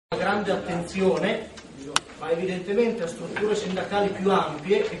grande attenzione, ma evidentemente a strutture sindacali più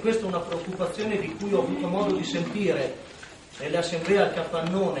ampie, e questa è una preoccupazione di cui ho avuto modo di sentire nelle assemblee al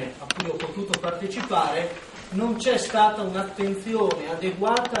Capannone a cui ho potuto partecipare, non c'è stata un'attenzione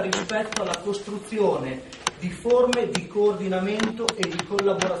adeguata rispetto alla costruzione di forme di coordinamento e di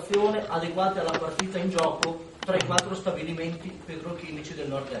collaborazione adeguate alla partita in gioco tra i 4 stabilimenti petrolchimici del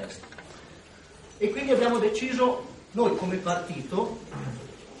nord-est. E quindi abbiamo deciso, noi come partito,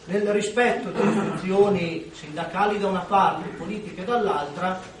 nel rispetto delle funzioni sindacali da una parte e politiche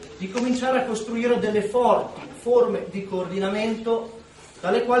dall'altra, di cominciare a costruire delle forti forme di coordinamento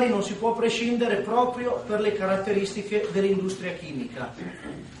dalle quali non si può prescindere proprio per le caratteristiche dell'industria chimica,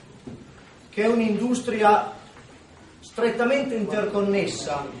 che è un'industria strettamente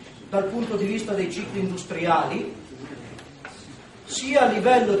interconnessa dal punto di vista dei cicli industriali, sia a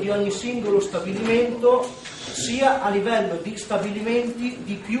livello di ogni singolo stabilimento, sia a livello di stabilimenti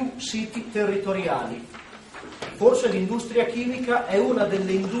di più siti territoriali. Forse l'industria chimica è una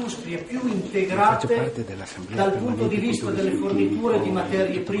delle industrie più integrate dal punto di vista delle forniture di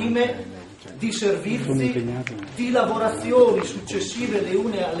materie prime, di servizi, di lavorazioni successive le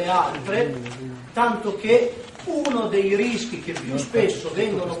une alle altre, tanto che uno dei rischi che più spesso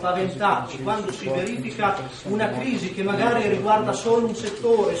vengono paventati quando si verifica una crisi che magari riguarda solo un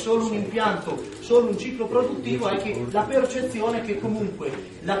settore, solo un impianto, solo un ciclo produttivo, è che la percezione che comunque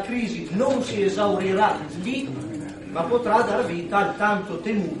la crisi non si esaurirà lì, ma potrà dar vita al tanto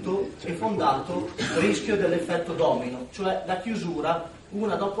temuto e fondato rischio dell'effetto domino, cioè la chiusura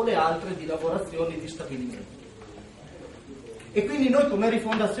una dopo le altre di lavorazioni di stabilimenti. E quindi noi come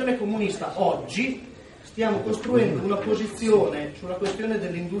Rifondazione Comunista oggi stiamo costruendo una posizione sulla questione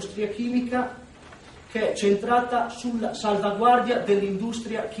dell'industria chimica che è centrata sulla salvaguardia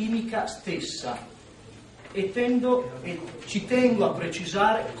dell'industria chimica stessa e ci tengo a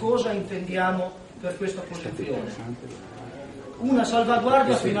precisare cosa intendiamo per questa posizione. Una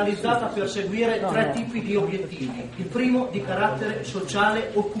salvaguardia finalizzata a perseguire 3 tipi di obiettivi. Il primo di carattere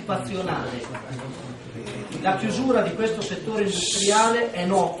sociale occupazionale. La chiusura di questo settore industriale, è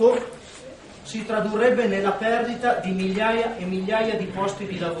noto, si tradurrebbe nella perdita di migliaia e migliaia di posti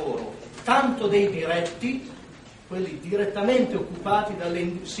di lavoro, tanto dei diretti, quelli direttamente occupati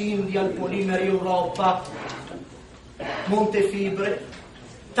dalle Syndial, Polimeri Europa, Montefibre,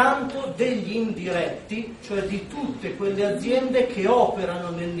 tanto degli indiretti, cioè di tutte quelle aziende che operano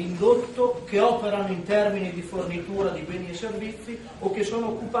nell'indotto, che operano in termini di fornitura di beni e servizi o che sono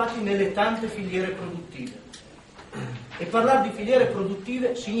occupati nelle tante filiere produttive. E parlare di filiere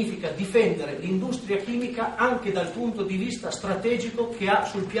produttive significa difendere l'industria chimica anche dal punto di vista strategico che ha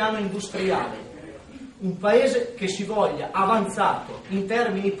sul piano industriale. Un paese che si voglia avanzato in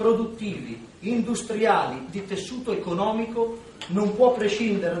termini produttivi, industriali, di tessuto economico, non può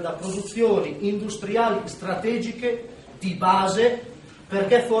prescindere da produzioni industriali strategiche di base,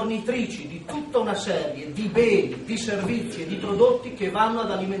 perché fornitrici di tutta una serie di beni, di servizi e di prodotti che vanno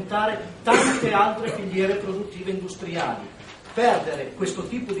ad alimentare tante altre filiere produttive industriali. Perdere questo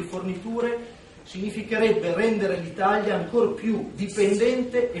tipo di forniture significherebbe rendere l'Italia ancor più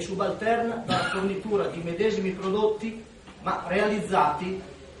dipendente e subalterna dalla fornitura di medesimi prodotti, ma realizzati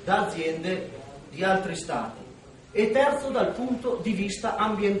da aziende di altri stati. E terzo, dal punto di vista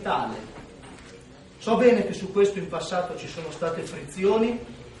ambientale. So bene che su questo in passato ci sono state frizioni,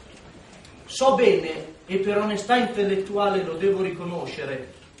 so bene, e per onestà intellettuale lo devo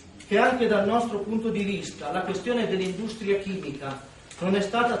riconoscere, che anche dal nostro punto di vista la questione dell'industria chimica non è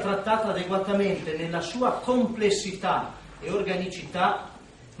stata trattata adeguatamente nella sua complessità e organicità,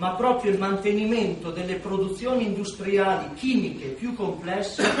 ma proprio il mantenimento delle produzioni industriali chimiche più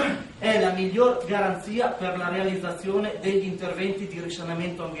complesse è la miglior garanzia per la realizzazione degli interventi di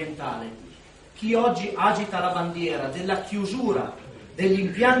risanamento ambientale. Chi oggi agita la bandiera della chiusura degli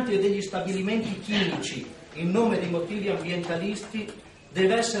impianti e degli stabilimenti chimici in nome di motivi ambientalisti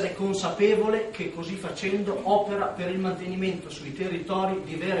deve essere consapevole che così facendo opera per il mantenimento sui territori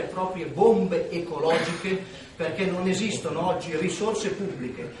di vere e proprie bombe ecologiche, perché non esistono oggi risorse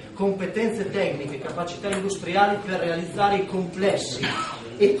pubbliche, competenze tecniche, capacità industriali per realizzare i complessi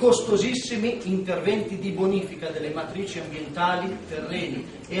e costosissimi interventi di bonifica delle matrici ambientali, terreni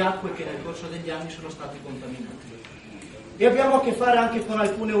e acque che nel corso degli anni sono stati contaminati. E abbiamo a che fare anche con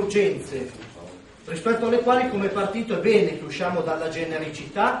alcune urgenze, rispetto alle quali come partito è bene che usciamo dalla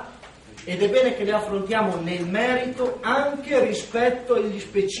genericità ed è bene che le affrontiamo nel merito anche rispetto agli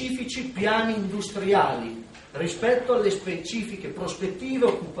specifici piani industriali, rispetto alle specifiche prospettive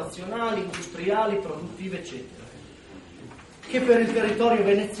occupazionali, industriali, produttive, eccetera, che per il territorio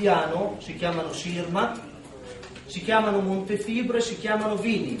veneziano si chiamano SIRMA, si chiamano Montefibre, si chiamano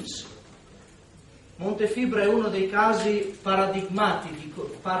Vinyls. Montefibre è uno dei casi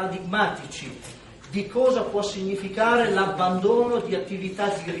paradigmatici di cosa può significare l'abbandono di attività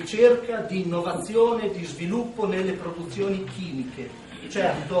di ricerca, di innovazione, di sviluppo nelle produzioni chimiche.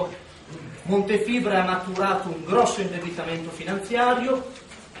 Certo, Montefibre ha maturato un grosso indebitamento finanziario,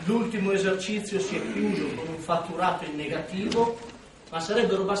 l'ultimo esercizio si è chiuso con un fatturato in negativo, ma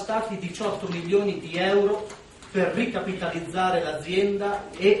sarebbero bastati 18 milioni di euro per ricapitalizzare l'azienda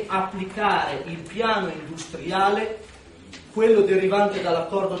e applicare il piano industriale, quello derivante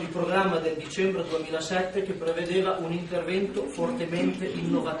dall'accordo di programma del dicembre 2007 che prevedeva un intervento fortemente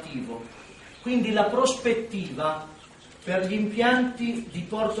innovativo. Quindi la prospettiva per gli impianti di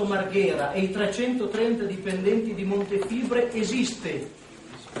Porto Marghera e i 330 dipendenti di Montefibre esiste,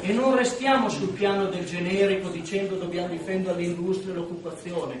 e non restiamo sul piano del generico dicendo dobbiamo difendere l'industria e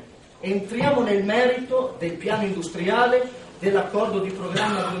l'occupazione. Entriamo nel merito del piano industriale, dell'accordo di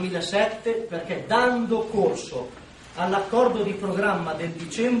programma 2007, perché dando corso all'accordo di programma del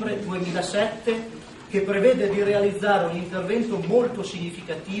dicembre 2007 che prevede di realizzare un intervento molto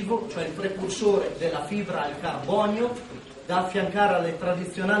significativo, cioè il precursore della fibra al carbonio, da affiancare alle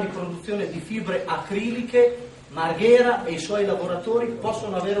tradizionali produzioni di fibre acriliche, Marghera e i suoi lavoratori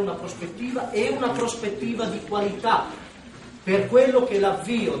possono avere una prospettiva e una prospettiva di qualità per quello che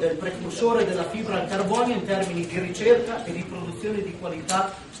l'avvio del precursore della fibra al carbonio in termini di ricerca e di produzione di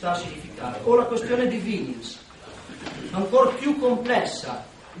qualità sta a significare. O la questione di Vinyls, ancora più complessa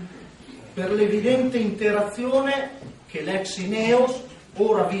per l'evidente interazione che l'ex Ineos,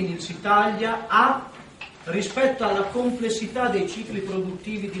 ora Vinyls Italia, ha rispetto alla complessità dei cicli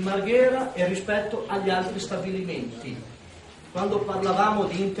produttivi di Marghera e rispetto agli altri stabilimenti. Quando parlavamo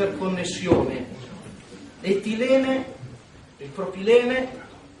di interconnessione, l'etilene, il propilene,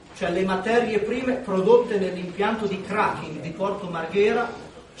 cioè le materie prime prodotte nell'impianto di cracking di Porto Marghera,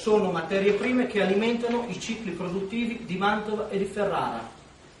 sono materie prime che alimentano i cicli produttivi di Mantova e di Ferrara.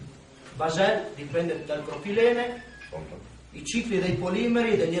 Basel dipende dal propilene, i cicli dei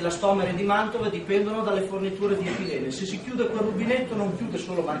polimeri e degli elastomeri di Mantova dipendono dalle forniture di etilene. Se si chiude quel rubinetto non chiude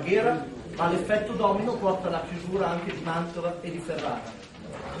solo Marghera, ma l'effetto domino porta alla chiusura anche di Mantova e di Ferrara.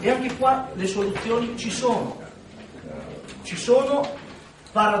 E anche qua le soluzioni ci sono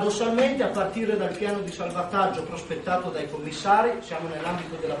paradossalmente a partire dal piano di salvataggio prospettato dai commissari. Siamo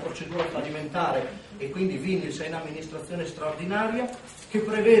nell'ambito della procedura fallimentare e quindi Vinyls è in amministrazione straordinaria, che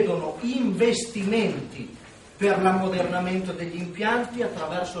prevedono investimenti per l'ammodernamento degli impianti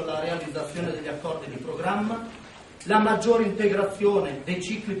attraverso la realizzazione degli accordi di programma, la maggiore integrazione dei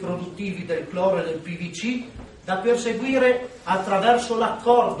cicli produttivi del cloro e del PVC, da perseguire attraverso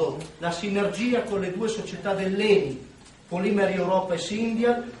l'accordo, la sinergia con le due società dell'ENI, Polimeri Europa e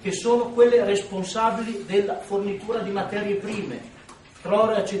Syndial, che sono quelle responsabili della fornitura di materie prime,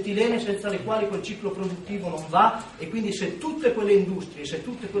 cloro e acetilene, senza le quali quel ciclo produttivo non va, e quindi se tutte quelle industrie, se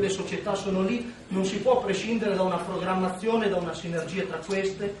tutte quelle società sono lì, non si può prescindere da una programmazione, da una sinergia tra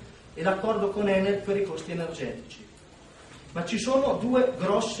queste e l'accordo con Enel per i costi energetici. Ma ci sono due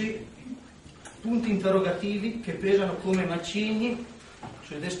grossi punti interrogativi che pesano come macigni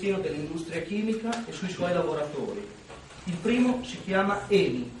sul destino dell'industria chimica e sui suoi lavoratori. Il primo si chiama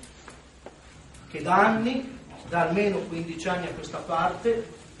Eni, che da anni, da almeno 15 anni a questa parte,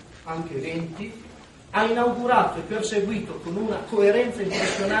 anche 20, ha inaugurato e perseguito con una coerenza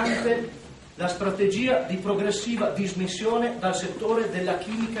impressionante la strategia di progressiva dismissione dal settore della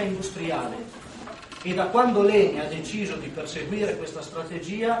chimica industriale. E da quando l'Eni ha deciso di perseguire questa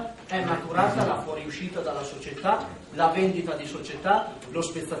strategia è maturata la fuoriuscita dalla società, la vendita di società, lo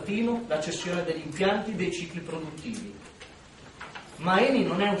spezzatino, la cessione degli impianti, dei cicli produttivi. Ma Eni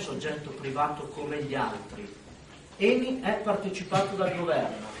non è un soggetto privato come gli altri. Eni è partecipato dal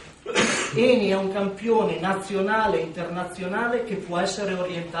governo. Eni è un campione nazionale e internazionale che può essere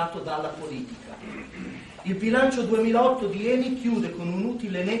orientato dalla politica. Il bilancio 2008 di Eni chiude con un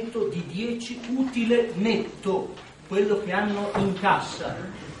utile netto di 10, utile netto, quello che hanno in cassa,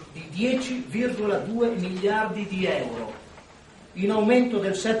 di 10,2 miliardi di euro, in aumento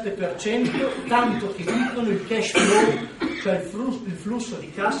del 7%, tanto che dicono il cash flow, cioè il flusso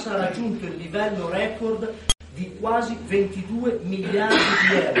di cassa, ha raggiunto il livello record di quasi 22 miliardi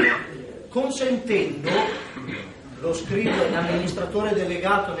di euro, consentendo, lo scrive l'amministratore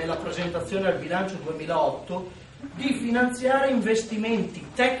delegato nella presentazione al bilancio 2008, di finanziare investimenti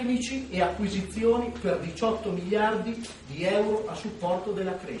tecnici e acquisizioni per 18 miliardi di euro a supporto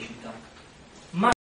della crescita.